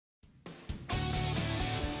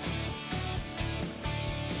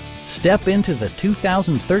Step into the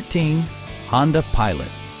 2013 Honda Pilot.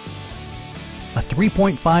 A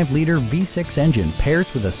 3.5-liter V6 engine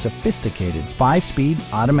pairs with a sophisticated 5-speed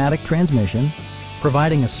automatic transmission,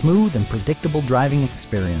 providing a smooth and predictable driving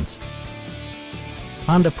experience.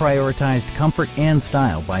 Honda prioritized comfort and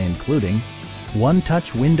style by including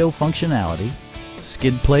one-touch window functionality,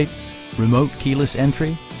 skid plates, remote keyless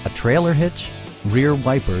entry, a trailer hitch, rear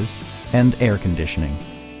wipers, and air conditioning.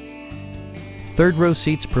 Third-row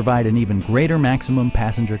seats provide an even greater maximum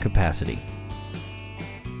passenger capacity.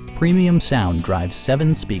 Premium sound drives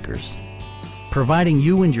 7 speakers, providing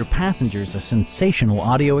you and your passengers a sensational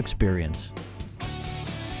audio experience.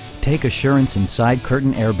 Take assurance in side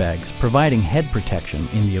curtain airbags, providing head protection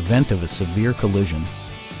in the event of a severe collision.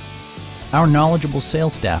 Our knowledgeable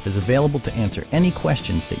sales staff is available to answer any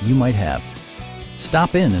questions that you might have.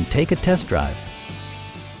 Stop in and take a test drive.